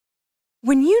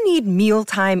When you need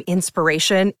mealtime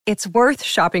inspiration, it's worth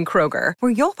shopping Kroger,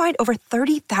 where you'll find over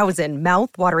 30,000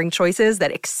 mouth-watering choices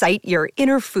that excite your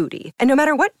inner foodie. And no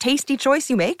matter what tasty choice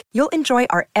you make, you'll enjoy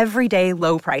our everyday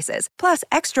low prices, plus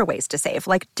extra ways to save,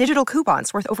 like digital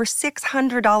coupons worth over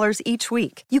 $600 each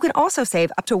week. You can also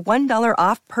save up to $1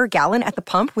 off per gallon at the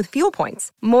pump with fuel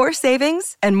points. More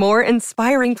savings and more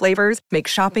inspiring flavors make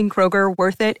shopping Kroger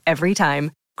worth it every time.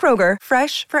 Kroger,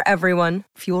 fresh for everyone.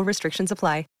 Fuel restrictions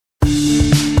apply.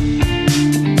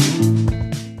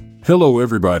 Hello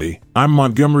everybody, I'm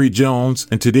Montgomery Jones,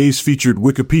 and today's featured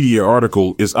Wikipedia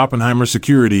article is Oppenheimer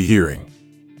Security Hearing.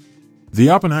 The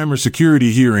Oppenheimer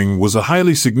Security Hearing was a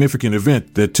highly significant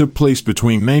event that took place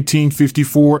between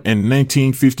 1954 and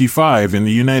 1955 in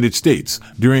the United States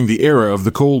during the era of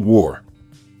the Cold War.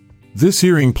 This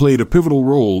hearing played a pivotal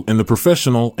role in the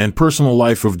professional and personal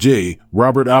life of J.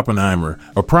 Robert Oppenheimer,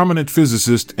 a prominent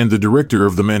physicist and the director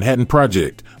of the Manhattan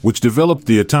Project, which developed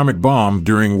the atomic bomb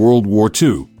during World War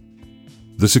II.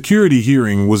 The security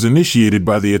hearing was initiated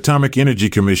by the Atomic Energy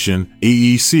Commission,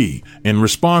 AEC, in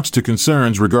response to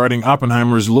concerns regarding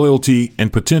Oppenheimer's loyalty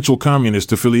and potential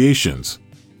communist affiliations.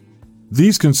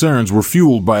 These concerns were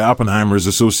fueled by Oppenheimer's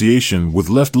association with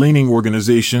left-leaning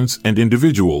organizations and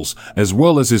individuals, as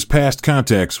well as his past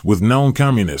contacts with known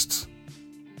communists.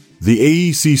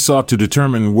 The AEC sought to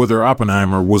determine whether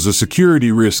Oppenheimer was a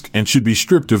security risk and should be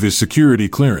stripped of his security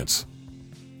clearance.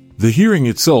 The hearing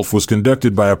itself was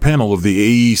conducted by a panel of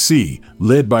the AEC,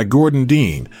 led by Gordon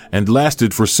Dean, and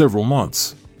lasted for several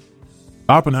months.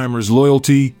 Oppenheimer's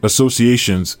loyalty,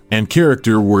 associations, and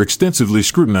character were extensively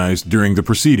scrutinized during the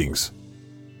proceedings.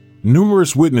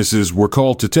 Numerous witnesses were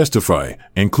called to testify,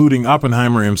 including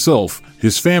Oppenheimer himself,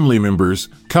 his family members,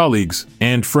 colleagues,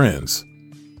 and friends.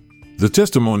 The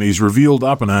testimonies revealed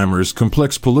Oppenheimer's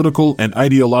complex political and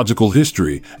ideological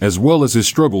history, as well as his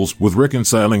struggles with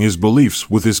reconciling his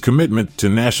beliefs with his commitment to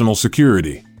national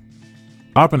security.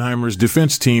 Oppenheimer's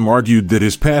defense team argued that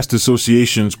his past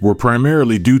associations were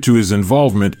primarily due to his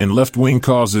involvement in left-wing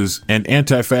causes and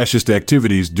anti-fascist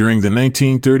activities during the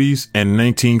 1930s and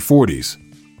 1940s.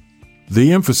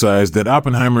 They emphasized that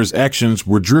Oppenheimer's actions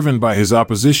were driven by his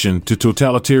opposition to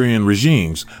totalitarian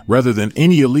regimes rather than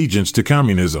any allegiance to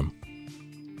communism.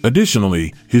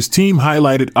 Additionally, his team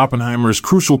highlighted Oppenheimer's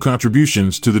crucial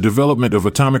contributions to the development of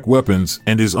atomic weapons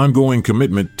and his ongoing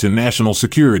commitment to national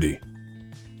security.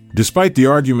 Despite the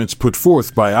arguments put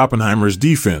forth by Oppenheimer's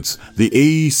defense, the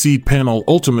AEC panel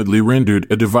ultimately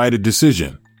rendered a divided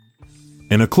decision.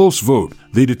 In a close vote,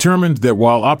 they determined that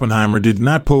while Oppenheimer did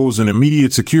not pose an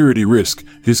immediate security risk,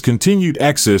 his continued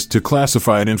access to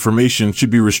classified information should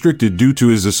be restricted due to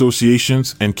his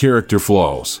associations and character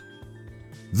flaws.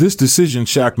 This decision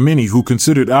shocked many who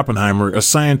considered Oppenheimer a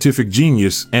scientific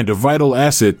genius and a vital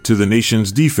asset to the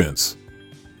nation's defense.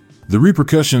 The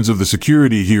repercussions of the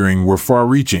security hearing were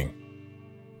far-reaching.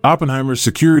 Oppenheimer's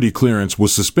security clearance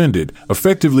was suspended,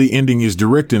 effectively ending his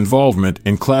direct involvement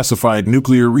in classified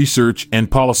nuclear research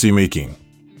and policymaking.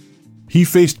 He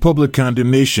faced public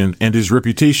condemnation and his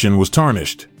reputation was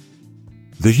tarnished.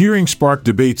 The hearing sparked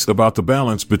debates about the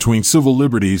balance between civil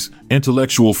liberties,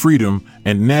 intellectual freedom,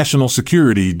 and national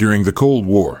security during the Cold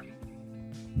War.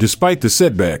 Despite the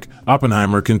setback,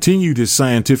 Oppenheimer continued his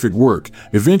scientific work,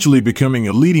 eventually becoming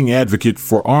a leading advocate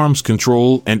for arms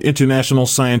control and international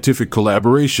scientific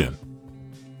collaboration.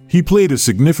 He played a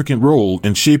significant role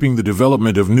in shaping the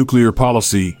development of nuclear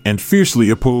policy and fiercely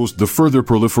opposed the further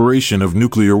proliferation of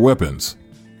nuclear weapons.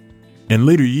 In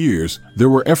later years, there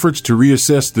were efforts to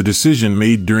reassess the decision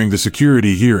made during the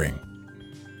security hearing.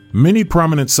 Many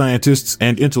prominent scientists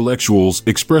and intellectuals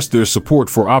expressed their support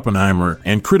for Oppenheimer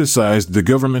and criticized the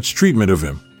government's treatment of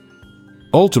him.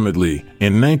 Ultimately,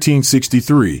 in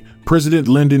 1963, President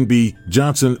Lyndon B.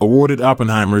 Johnson awarded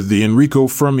Oppenheimer the Enrico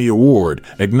Fermi Award,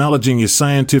 acknowledging his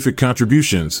scientific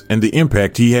contributions and the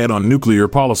impact he had on nuclear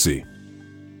policy.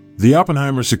 The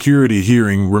Oppenheimer security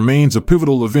hearing remains a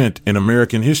pivotal event in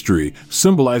American history,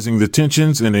 symbolizing the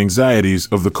tensions and anxieties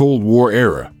of the Cold War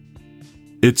era.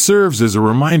 It serves as a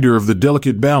reminder of the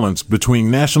delicate balance between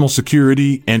national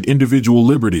security and individual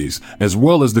liberties, as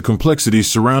well as the complexities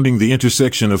surrounding the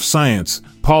intersection of science,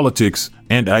 politics,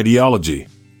 and ideology.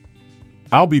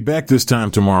 I'll be back this time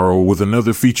tomorrow with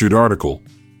another featured article.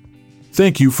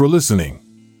 Thank you for listening.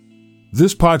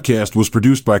 This podcast was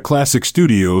produced by Classic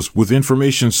Studios with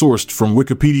information sourced from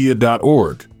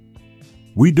Wikipedia.org.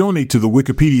 We donate to the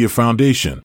Wikipedia Foundation.